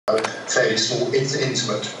fairly small,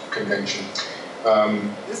 intimate convention.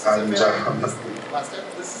 This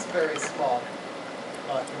is very small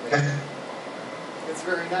convention. It's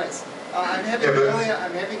very nice. I'm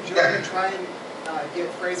having Julia try and get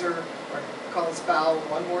Fraser or Collins Fowl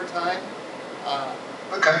one more time.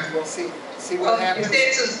 Okay. We'll see what happens. You say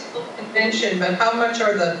it's a small convention, but how much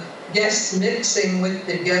are the guests mixing with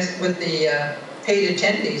the paid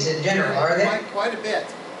attendees in general? Are they? Quite a bit.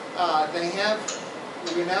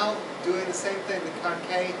 We're now doing the same thing that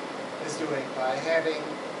ConGT is doing by having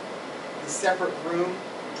the separate room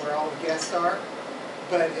where all the guests are.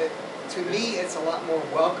 But to me, it's a lot more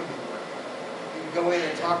welcoming room. You can go in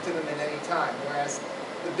and talk to them at any time, whereas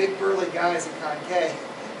the big burly guys at ConGT,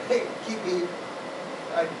 they keep me,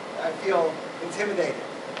 I feel intimidated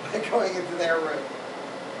by going into their room.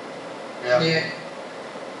 Yeah.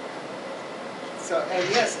 So, and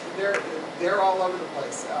yes, they're all over the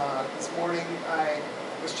place. This morning I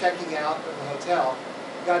was checking out of the hotel,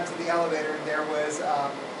 got to the elevator, and there was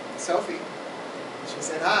Sophie. She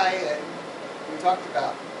said hi, and we talked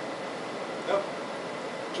about. Nope.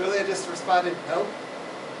 Julia just responded, nope.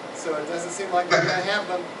 So it doesn't seem like we're going to have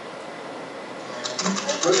them.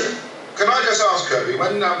 Can I just ask, Kirby,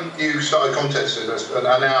 when you started contesting us an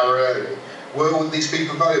hour early, were all these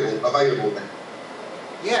people available then?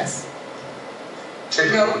 Yes.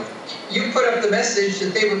 No, you put up the message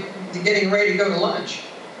that they were getting ready to go to lunch.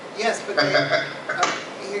 Yes, but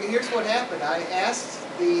here's what happened. I asked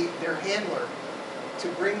their handler to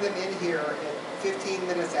bring them in here at 15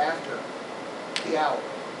 minutes after the hour.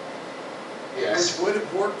 Yes. Which would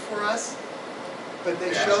have worked for us, but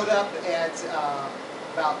they showed up at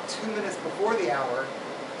about 2 minutes before the hour,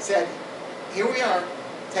 said, here we are,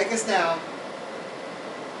 take us now,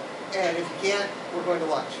 and if you can't, we're going to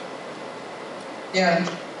lunch. Yeah,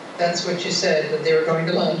 that's what you said, that they were going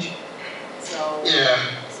to lunch. So, yeah.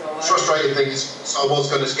 The frustrating thing is, I was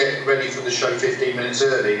going to get ready for the show 15 minutes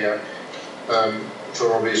early,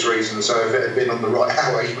 for obvious reasons. So if it had been on the right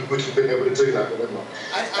hour, you would have been able to do that, but never mind.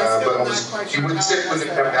 I'm still not quite sure how I messed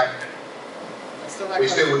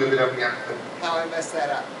how I messed that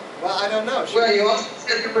up. Well, I don't know. Well, you also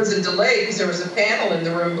said there was a delay because there was a panel in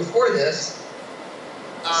the room before this.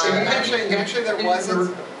 Actually, there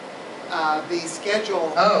wasn't. The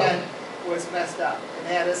schedule was messed up and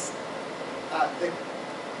had us.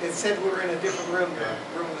 It said we were in a different room than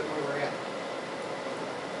the room that we were in.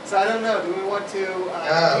 So I don't know. Do we want to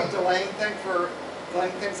keep delaying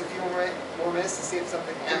things a few more minutes to see if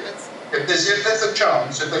something happens? If there's a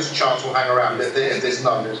chance, we'll hang around. If there's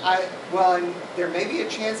none, and there may be a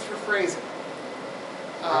chance for Fraser.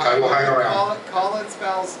 Okay, we'll hang around. Collins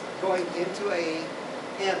Bell's going into a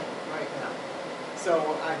panel right now,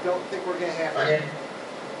 so I don't think we're going to have him.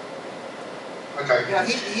 Okay. Now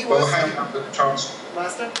he was. Well, hang on the chance.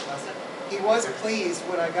 Last time, he was pleased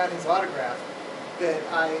when I got his autograph that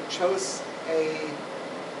I chose a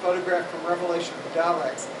photograph from Revelation of the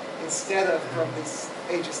Daleks instead of from the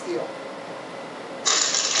Age of Steel.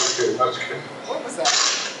 That's good. What was that?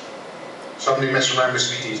 Somebody messing around with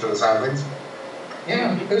sweeties for the sound of things.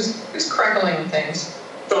 Yeah, who's crackling things?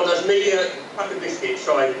 So that's me pack of biscuits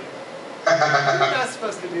trying. You're not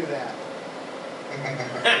supposed to do that.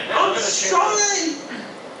 I'm sorry!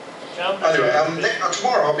 Anyway,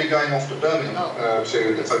 tomorrow I'll be going off to Birmingham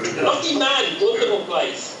to the photograph. Lucky man, wonderful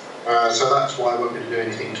place. So that's why I won't be able to do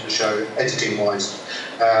anything to the show, editing-wise.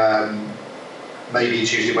 Maybe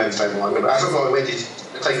Tuesday, Wednesday morning. But as I've got to edit,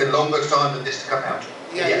 it'll take a longer time than this to come out.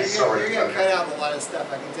 Yeah, you're going to cut out a lot of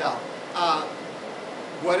stuff, I can tell.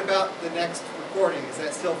 What about the next recording? Is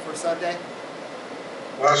that still for Sunday?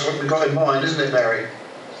 Well, that's what we've got in mind, isn't it, Mary?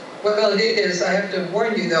 Well, it is. I have to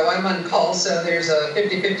warn you, though, I'm on call, so there's a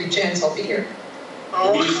 50-50 chance I'll be here.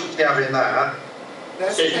 Oh, we should be having that.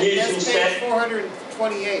 That's page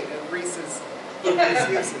 428 of Reese's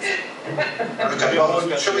uses. Okay,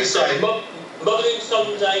 well, shall we say... Mothering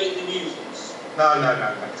Sunday in the Musings. No.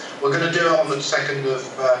 We're going to do it on the 2nd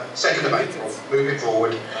of April, moving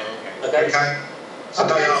forward. Okay? It's a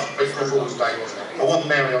day after April Fool's Day. I want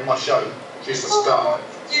Mary on my show. She's the star.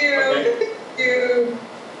 Thank you.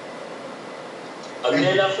 And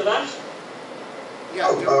then after that? Yeah.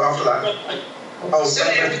 After that. So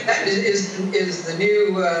after that is the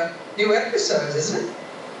new episode, isn't it?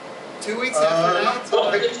 2 weeks after that?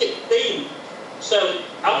 Well, the 16th. So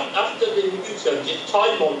after the new show, just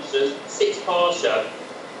Time Monsters, 6-part show.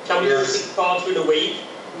 Can we do a 6-part in a week?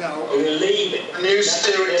 No. We're going to leave it. The new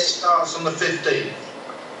series starts on the 15th.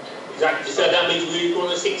 Exactly. So that means we go on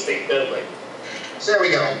the 16th, don't we? So there we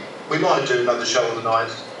go. We might do another show on the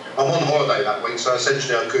 9th. I'm on holiday that week, so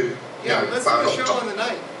essentially I could. Let's do a show on the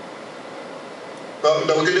 9th. But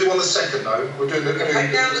no, we're going to do on the 2nd, though. We're doing the.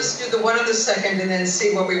 Right now, let's do the one on the 2nd and then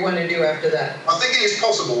see what we want to do after that. I think it is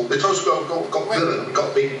possible because we've got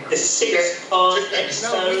the. The 6-part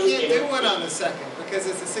episode. No, we can't do one on the 2nd because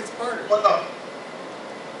it's a 6-parter. Why not?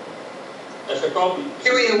 That's a problem.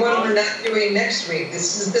 Doing the one we're not doing next week.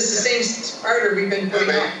 This is the same 6-parter we've been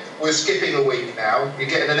putting on. We're skipping a week now. You're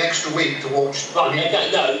getting an extra week to watch. Right,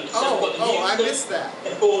 okay, no. So I missed that.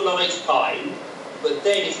 4 nights time, but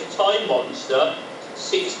then it's a Time Monster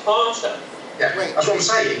 6-parter. Yeah, Wait. that's what I'm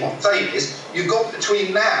saying. What I'm saying is, you've got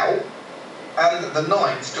between now and the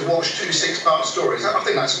 9th to watch 2 6-part stories. I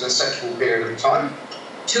think that's an acceptable period of time.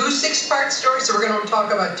 2 6-part stories? So we're going to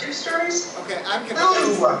talk about 2 stories? Okay, I'm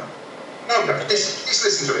confused. No, just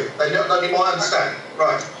listen to it. Then you might understand.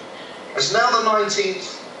 Right. It's now the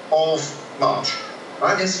 19th of March,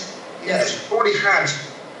 right? Yes. We've already had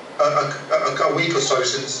a week or so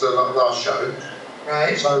since the last show.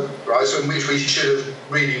 Right. So in which we should have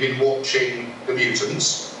really been watching The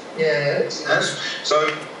Mutants. Yes. Yes.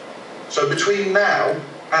 So between now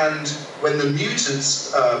and when the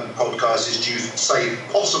Mutants podcast is due, say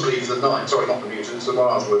possibly for the 9th. Sorry, not the Mutants. The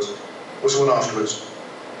one afterwards. What's the one afterwards?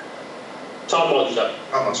 Time Monster.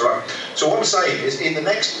 Time Monster, right. So what I'm saying is, in the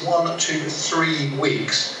next 1, 2, 3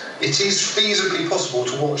 weeks, it is feasibly possible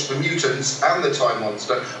to watch The Mutants and the Time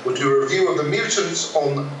Monster. We'll do a review of The Mutants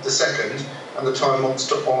on the 2nd and the Time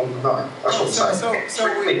Monster on the 9th. That's what I'm saying. So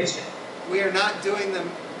we are not doing the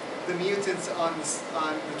Mutants on the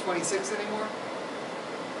 26th anymore?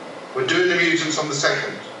 We're doing The Mutants on the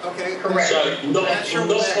 2nd. Okay. Correct. So not on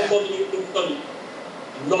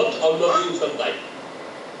the Mutant Sunday.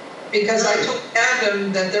 Because I told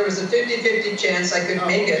Adam that there was a 50-50 chance I could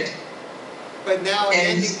make it. But now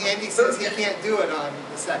And- Andy says he can't do it on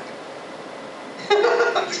the 2nd.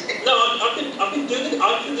 No, I can do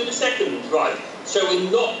the 2nd, right? So we're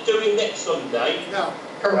not doing next Sunday. No.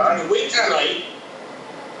 The week's great,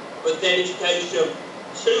 but then it's a case of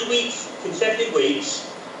 2 weeks, consecutive weeks.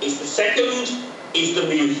 It's the 2nd is the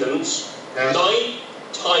Mutants, Yes. 9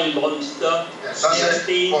 Time Monster, Yes, that's it.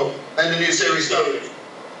 16 Well, then the new series starts.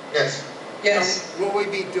 Yes. Yes. So will we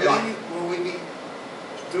be doing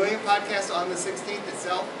a podcast on the 16th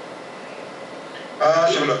itself?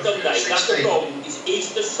 Easter Sunday, that's the problem. It's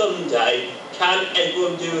Easter Sunday. Can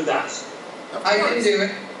everyone do that? Of I can course. do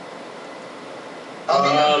it.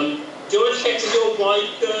 Do you want to check with your wife,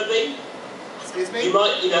 Kirby? Excuse me? You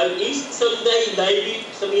might, Easter Sunday, maybe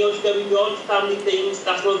something else going on, family things.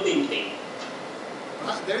 That's what I'm thinking.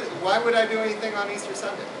 Why would I do anything on Easter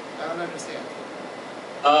Sunday? I don't understand.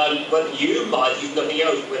 Whether you might, if nothing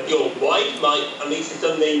else, whether your wife might, on Easter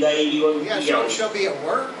Sunday, maybe, or Yeah, anything else. she'll be at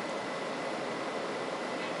work.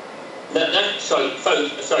 Sorry,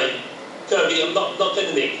 folks, Kirby, I'm not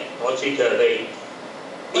telling Nick, actually, Kirby.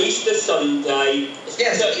 Easter Sunday.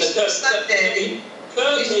 Yes, Easter Sunday.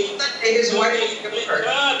 Kirby, Easter Sunday, his wife will give her.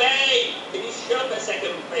 Kirby, can you shut up a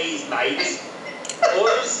second, please, mate? All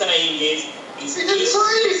I'm saying is, it's He didn't say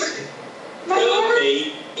anything.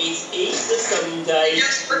 Kirby, it's Easter Sunday.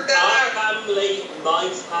 Yes, for Our that. family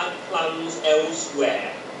might have plans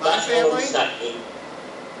elsewhere. My That's all I'm family? saying.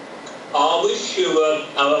 Are we sure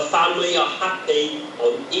our family are happy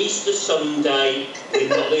on Easter Sunday with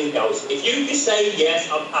nothing else? If you can say yes,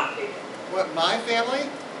 I'm happy. What, my family?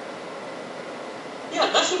 Yeah,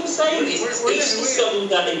 that's what I'm saying. It's Easter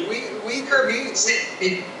Sunday.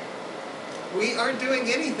 We aren't doing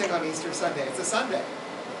anything on Easter Sunday. It's a Sunday.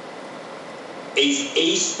 It's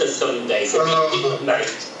Easter Sunday, so we mate.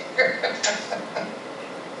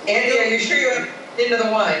 Andy, are you sure you have into the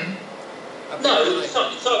wine? No, Apparently.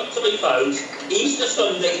 sorry folks, Easter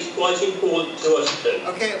Sunday is quite important to us too.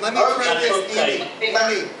 Okay, let me try this, okay.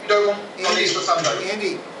 Andy. You don't want on Easter Sunday.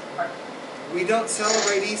 Andy, we don't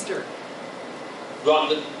celebrate Easter.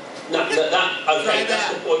 Right, okay, Try that's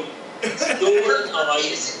that. the point. Dawn and I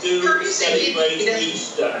do celebrate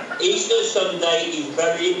Easter. Easter Sunday is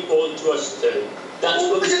very important to us too. That's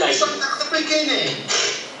what I'm saying. At the beginning.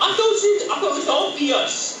 I thought it was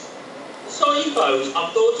obvious. Sorry folks, I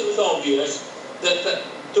thought it was obvious that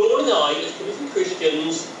Dawn and I, as committed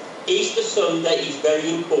Christians, Easter Sunday is very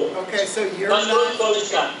important. Okay, so you're That's what I'm not.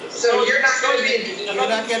 trying to say. So you're not going to be. You're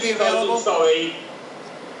not going to be available? Sorry,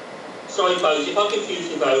 folks, if I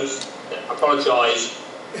confused you folks, I apologise.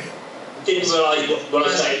 Didn't realise what I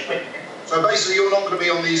said. So basically, you're not going to be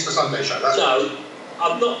on the Easter Sunday show. That's No,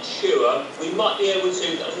 I'm not sure. We might be able to,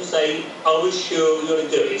 as I say, are we sure we're going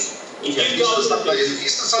to do it? If Yeah, you guys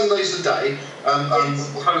Easter Sunday's the day.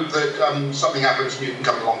 We'll hope that something happens and you can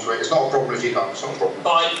come along to it. It's not a problem if you can't. It's not a problem.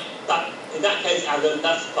 fine, in that case, Adam,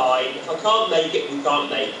 that's fine. If I can't make it, we can't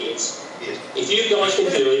make it. Yes. If you guys can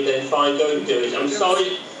do it, then fine, go and do it. I'm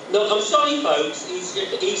sorry. No, I'm sorry, folks.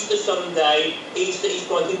 Easter Sunday. Easter is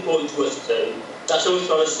quite important to us too. That's what I'm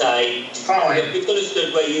trying to say. Fine. We've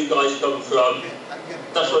understood where you guys come from.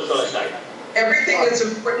 That's what I'm trying to say. Everything that's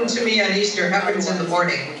important to me on Easter happens in the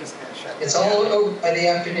morning. It's all over by the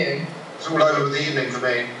afternoon. It's all over with the evening for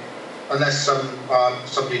me, unless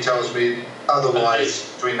somebody tells me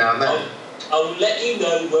otherwise between now and then. I'll let you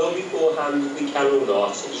know well beforehand if we can or not.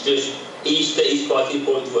 It's just Easter is quite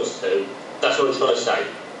important to us too. That's what I'm trying to say.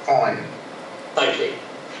 Fine. Thank you.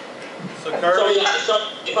 So Kirby,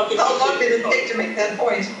 If I How long did it take to make that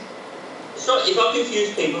point? Sorry, if I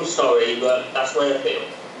confuse people, sorry, but that's the way I feel.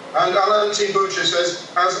 And Alan T. Butcher says,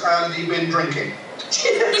 has Andy been drinking?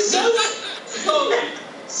 Yes. No, sorry.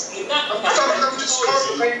 I'm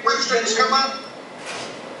just waiting for it to come up.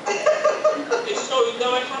 Sorry,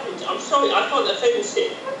 no, I haven't. I'm sorry, I find that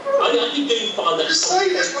offensive. I actually do find that. Just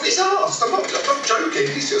say that's what he's asked. I'm not joking.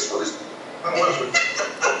 He's just what he's.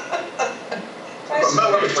 No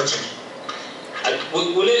other question. Right,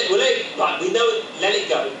 we know it, let it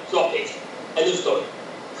go. Drop it. End of story.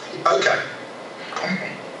 Okay.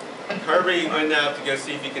 Kirby went out to go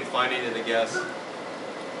see if he could find any of the guests.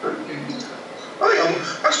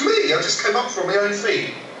 That's me. I just came up from my own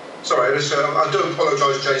feet. Sorry, I do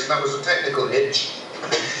apologise, Jason. That was a technical hitch.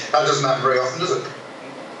 That doesn't happen very often, does it?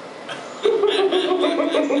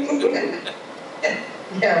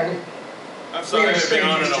 Yeah. I'm sorry I've been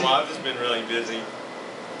on in a while. I've just been really busy.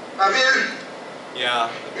 Have you? Yeah.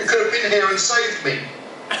 You could have been here and saved me.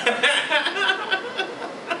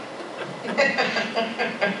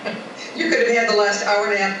 You could have had the last hour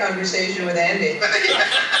and a half conversation with Andy.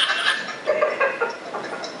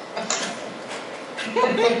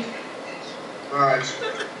 Right.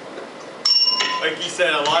 Like you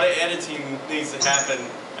said, a lot of editing needs to happen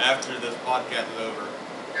after this podcast is over.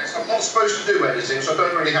 Yes, I'm not supposed to do editing, so I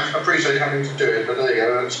don't really appreciate having to do it, but there you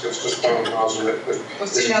go, it's just part and parcel of it. Well,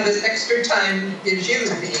 see, now this extra time gives you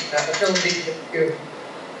the ability to do.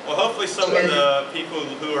 Well, hopefully some of the people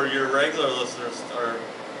who are your regular listeners are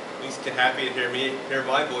at least happy to hear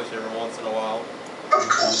my voice every once in a while. Of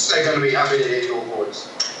course they're going to be happy to hear your voice.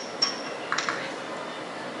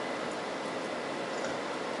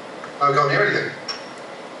 I can't hear anything.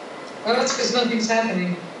 Well, that's because nothing's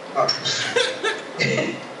happening. Oh.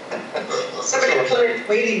 Somebody play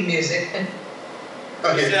waiting music.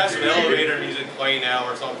 Oh, You should yeah. have some elevator music playing now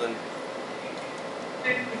or something.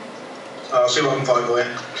 I'll see what I can find for you.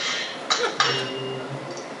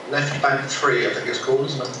 Left bank 3, I think it's called,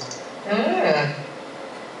 isn't it? Ah.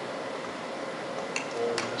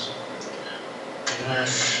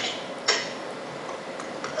 Left.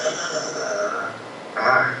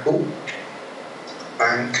 Ooh.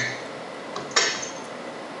 Bank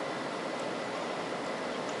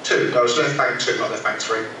 2. No, it's left bank 2, not left bank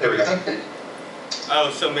 3. There we go. Okay. Oh,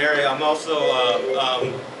 so Mary, I'm also,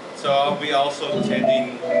 so I'll be also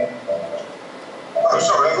attending. Oh,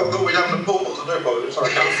 sorry, I thought we'd have the portals. I do apologize.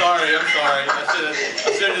 Sorry. I'm sorry. I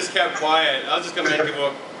should have just kept quiet. I was just going to make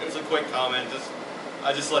it was a quick comment.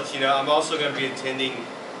 I just let you know, I'm also going to be attending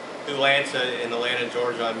Atlanta in Atlanta,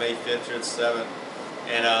 Georgia on May 5th through the 7th.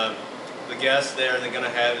 And the guests there they're going to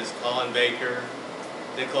have is Colin Baker,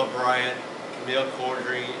 Nicola Bryant, Camille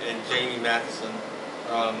Cordry, and Jamie Matheson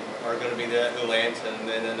are going to be there at Atlanta. And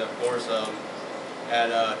then of course, at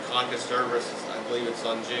Conca Service, I believe it's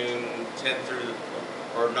on June 10th through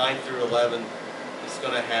or 9th through 11th. It's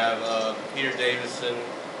going to have Peter Davison,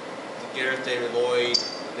 Gareth David Lloyd,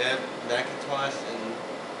 Ned McIntosh,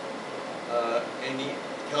 and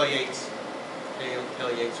Kelly Yates.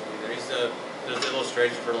 Kelly Yates will be there. He's does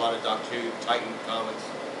illustrations for a lot of Doc 2 Titan comics.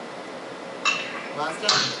 Last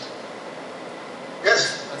time?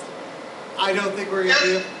 Yes. I don't think we're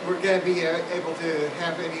going to be able to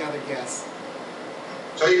have any other guests.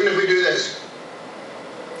 So even if we do this,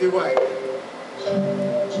 Do what?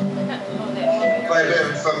 play a bit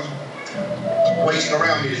of waiting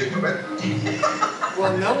around music for a bit.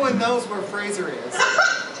 Well, no one knows where Fraser is.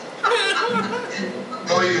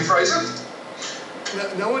 Not even Fraser?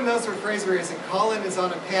 No one knows where Fraser is, and Colin is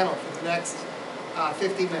on a panel for the next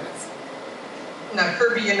 50 minutes. Now,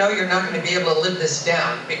 Kirby, you know you're not going to be able to live this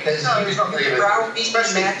down because No, he's not going to you're live it.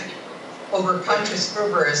 browbeating Matthew over Conscious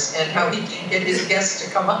Cerberus and how he can get his guests to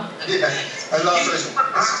come up. Yeah. And last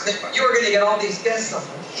You were going to get all these guests on.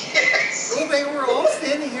 yes. Well, they were all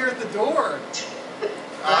standing here at the door.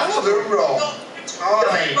 After the roll.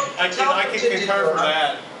 Time. I can concur for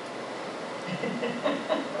that.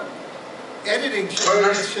 Editing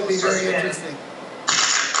should be very interesting.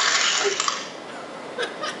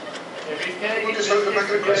 If he's gonna We'll get just hope to make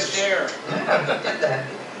it a just chair. Yeah, did that.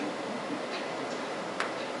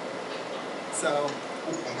 So.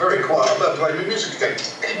 I'm very quiet. I'm about to play music again.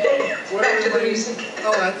 Back to the music.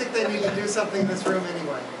 Oh, I think they need to do something in this room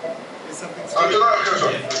anyway. Is something Oh, did I? Okay,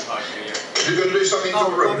 sorry. Yeah. You're going to do something in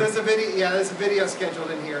your room? Oh, there's a video. Yeah, there's a video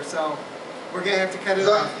scheduled in here, so we're gonna have to cut it Is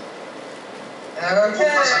that- off.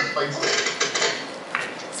 Okay.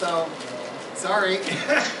 So, sorry.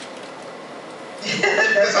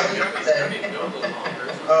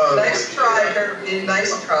 Nice try, Herbie.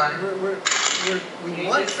 Nice try. We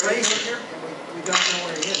want Fraser, and we don't know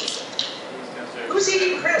where he is. Who's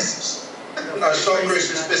eating crisps? Salt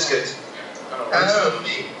Christmas biscuit. Oh.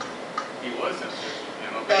 He was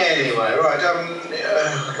Anyway, right,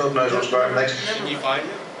 God knows what's going on next. Can you find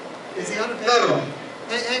him? Is he on a Never mind.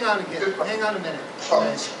 Hang on again. Hang on a minute.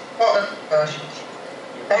 Oh, Gosh.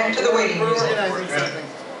 Back to the waiting We're music. organizing something.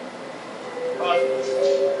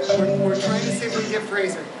 We're trying to see if we can get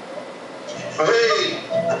Fraser. hey!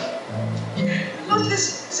 Love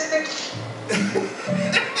this music.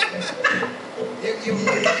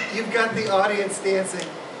 You've got the audience dancing.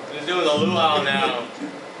 He's doing the luau now.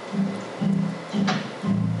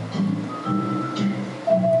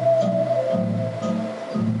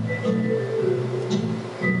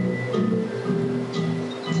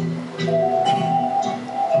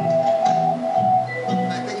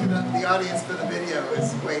 I think the audience for the video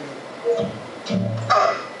is waiting.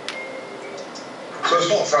 Oh. So it's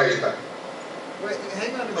not Fraser. Wait,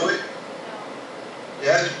 hang on a Oh, minute.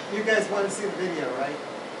 yes? You guys want to see the video, right?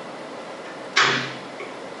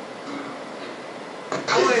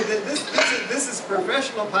 Oh, wait, this is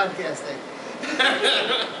professional podcasting.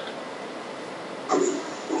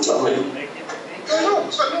 What's going on?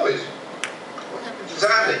 What's that noise? What happened to Is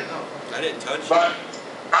that Andy? Oh. I didn't touch But him.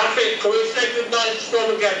 I think, can we say good night to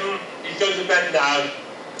Storm again? He's going to bed now.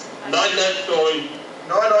 Night, night, Storm.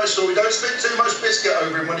 No, sorry, don't spit too much biscuit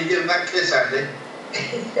over him when you give him that kiss, Andy.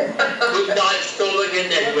 Good night, Storm again,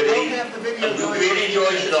 Don't everybody. have the video And going. really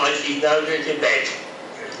enjoyed tonight. He's now going to bed.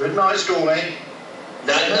 Good night, Stormy.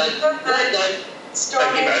 Night, night, night, night. Thank you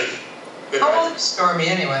Stormy. both. Good How night. old is Stormy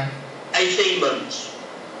anyway? 18 months.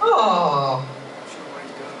 Oh,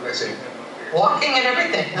 Bless him. walking and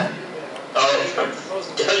everything, huh? Oh,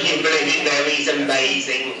 don't you believe it, Mary? He's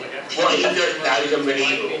amazing. What he does now is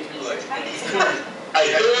unbelievable. I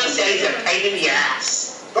always say he's a pain in the ass.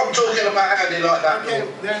 Stop talking about Andy like that, Okay,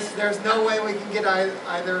 Lord. there's no way we can get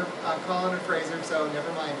either Colin or Fraser, so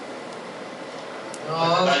never mind.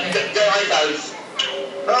 Oh, okay. Good night, folks.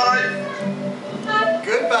 Bye.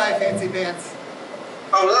 Goodbye, Fancy Pants.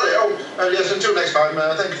 Yes, until next time,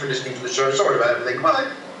 thank you for listening to the show. Sorry about everything. Bye.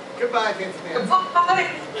 Goodbye, Fancy Pants. Goodbye.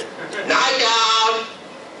 Night, y'all.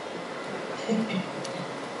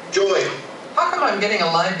 Joy. How come I'm getting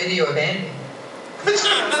a live video of Andy?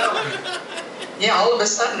 Yeah, all of a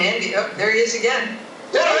sudden, Andy, oh, there he is again.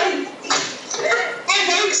 Hi,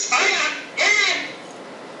 folks.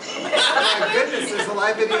 Oh my goodness, there's a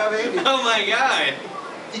live video of Andy. Oh my god.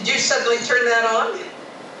 Did you suddenly turn that on?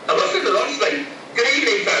 I must have lost me. Good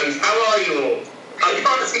evening, folks. How are you all? I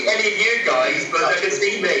can't see any of you guys, but I can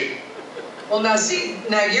see me. Well, now see,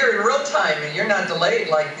 now you're in real time and you're not delayed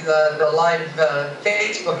like the live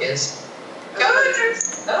Facebook is. Good. Okay.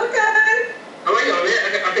 Oh, hang on a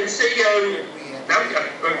minute. I can see I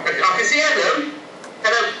can see Adam.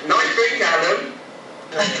 Hello, nice drink, Adam.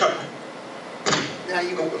 Now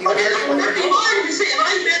you Hi, you can see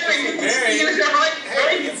hi, Mary. Mary. You can say hi.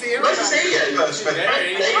 Hey, you can see Nice to see you. Mary.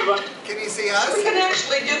 Can you see us? We can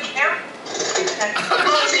actually do camera. I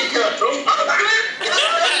can't see Kurt.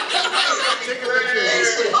 Take a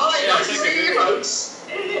picture. Hi, nice to see you, folks.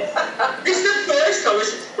 This is the first time.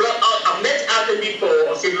 Well, I've met Adam before.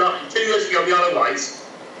 I've seen him like 2 years ago on the Isle of Wight.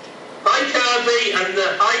 Hi, Kirby, and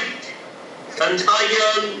hi,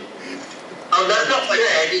 oh, that's not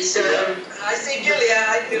Fred. It's I see Julia.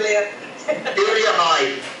 Hi, Julia. Julia.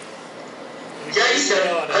 Hi. Jason,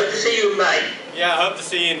 hope to see you in May. Yeah, I hope to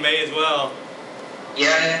see you in May as well.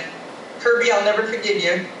 Yeah. Kirby, I'll never forgive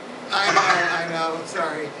you. I know, I'm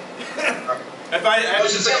sorry. If I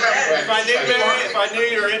knew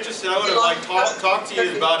you were interested, I would have like talked to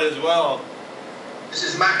you about it as well. This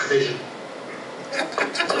is Mac Vision.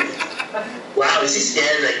 Wow, this is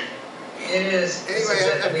scary. It is.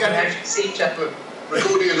 Anyway, I've we got can it. actually see each other.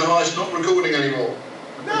 Recording a device, not recording anymore.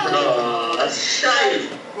 Oh, that's a shame.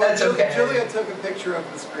 Well, That's okay. Julia took a picture of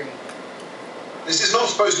the screen. This is not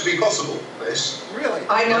supposed to be possible, this. Really?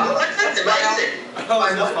 I know. That's amazing. Oh,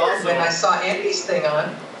 I that's wondered when I awesome. saw Andy's thing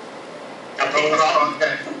on. We'll have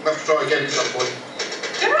to try again at some point.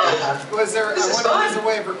 Yeah. Was there? This I is wonder if fun. there's a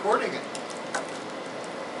way of recording it.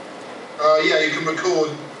 Yeah, you can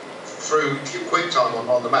record through QuickTime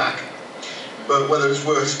on the Mac, but whether it's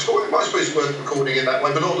worth, I suppose it's worth recording it that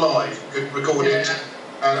way, but not live. You could record it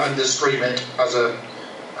and just stream it as a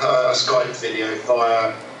Skype video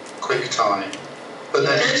via QuickTime. But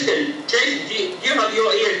then, Jason, do you have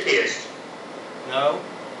your ears pierced? No.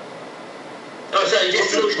 Oh, so it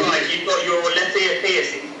just looks like you've got your left ear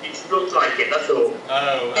piercing. It just looks like it, that's all.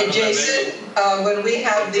 Oh. Hey Jason, when we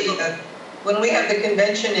have the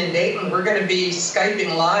convention in Dayton, we're going to be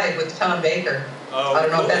Skyping live with Tom Baker. Oh, I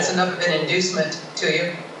don't know cool. if that's enough of an inducement to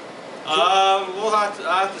you.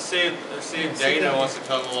 I have to see if Dana wants to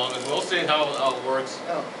come along, and we'll see how it works.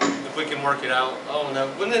 Oh. If we can work it out. Oh no,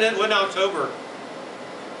 when October?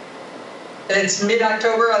 It's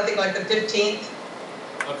mid-October, I think, like the 15th.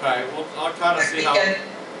 Okay, well I'll kind of see how it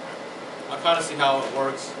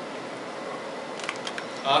works.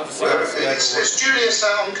 I'll have to see how it works. is Julia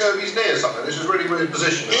sat on Kirby's knee or something? This is really weird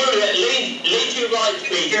position. Julia, lean to your right,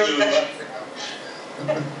 please, Julia.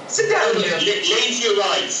 Sit down, Julia. Lean to your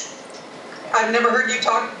right. I've never heard you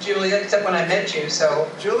talk, Julia, except when I met you, so.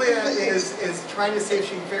 Julia is trying to see if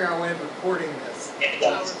she can figure out a way of recording this. Oh, no,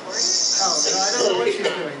 I don't know what she's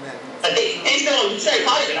doing then. He's going to say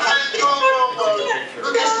hi.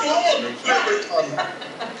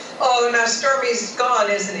 Oh, now Stormy's gone,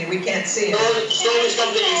 isn't he? We can't see him. Stormy's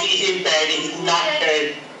gone to he's in bed. He's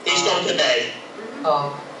knackered. He's gone to bed.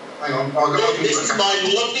 Oh. Hang on, I'll go. This is my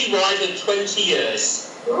lovely wife of 20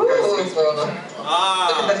 years. Ooh.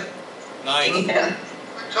 Ah, nice. Yeah.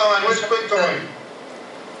 Time, where's QuickTime?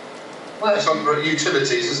 What? It's under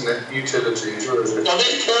utilities, isn't it? Utilities, where is it? Well,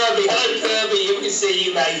 there's Kirby. Hello, Kirby. You can see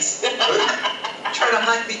you, mate. Trying to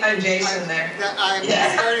hide behind Jason there. I'm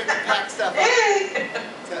starting to pack stuff up. Hey!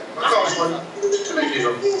 I can't find utilities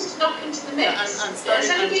on. Who's not into the mix? I'm starting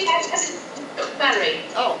Has anybody Barry?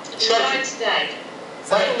 Oh, He died today. is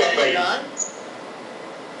that already done?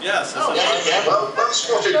 Yes. Oh, Yeah. Well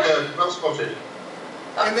spotted, well spotted.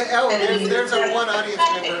 And there's our one audience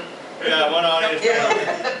member. Yeah, one audience. Yeah.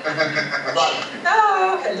 Right.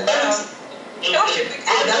 Oh, hello. Gosh, if we could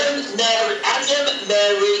Adam,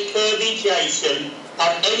 Mary, Kirby, Jason,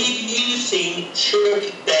 have any of you seen Chuck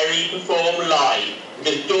Berry perform live?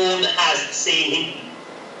 Because Dawn has seen him.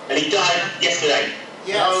 And he died yesterday.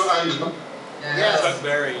 Yes. No, and Yes. Chuck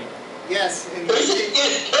Berry. Yes. And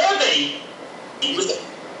Yes, Kirby! He was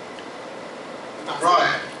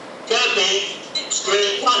right. Kirby,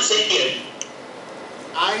 scream, can't see you.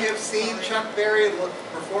 I have seen Chuck Berry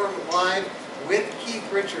perform live with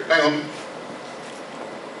Keith Richards. Hang on.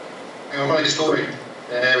 Hang on, I'm only story.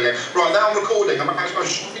 There we go. Right, now I'm recording. I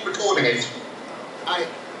should be recording it.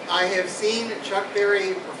 I have seen Chuck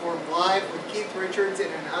Berry perform live with Keith Richards in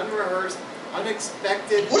an unrehearsed,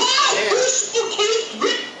 unexpected Wow! dance. Who's the Keith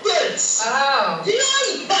Richards? Oh.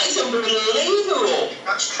 Yeah, that is unbelievable.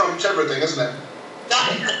 That's trumped everything, isn't it?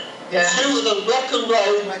 That, Yeah. two of the rock and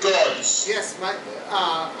roll gods. Yes,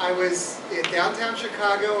 I was in downtown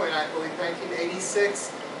Chicago in, I believe,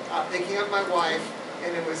 1986, picking up my wife,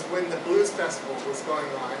 and it was when the Blues Festival was going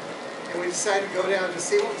on, and we decided to go down to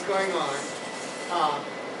see what was going on.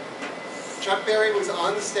 Chuck Berry was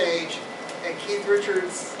on the stage, and Keith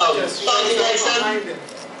Richards just Thank you, behind him.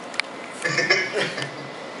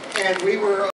 And we were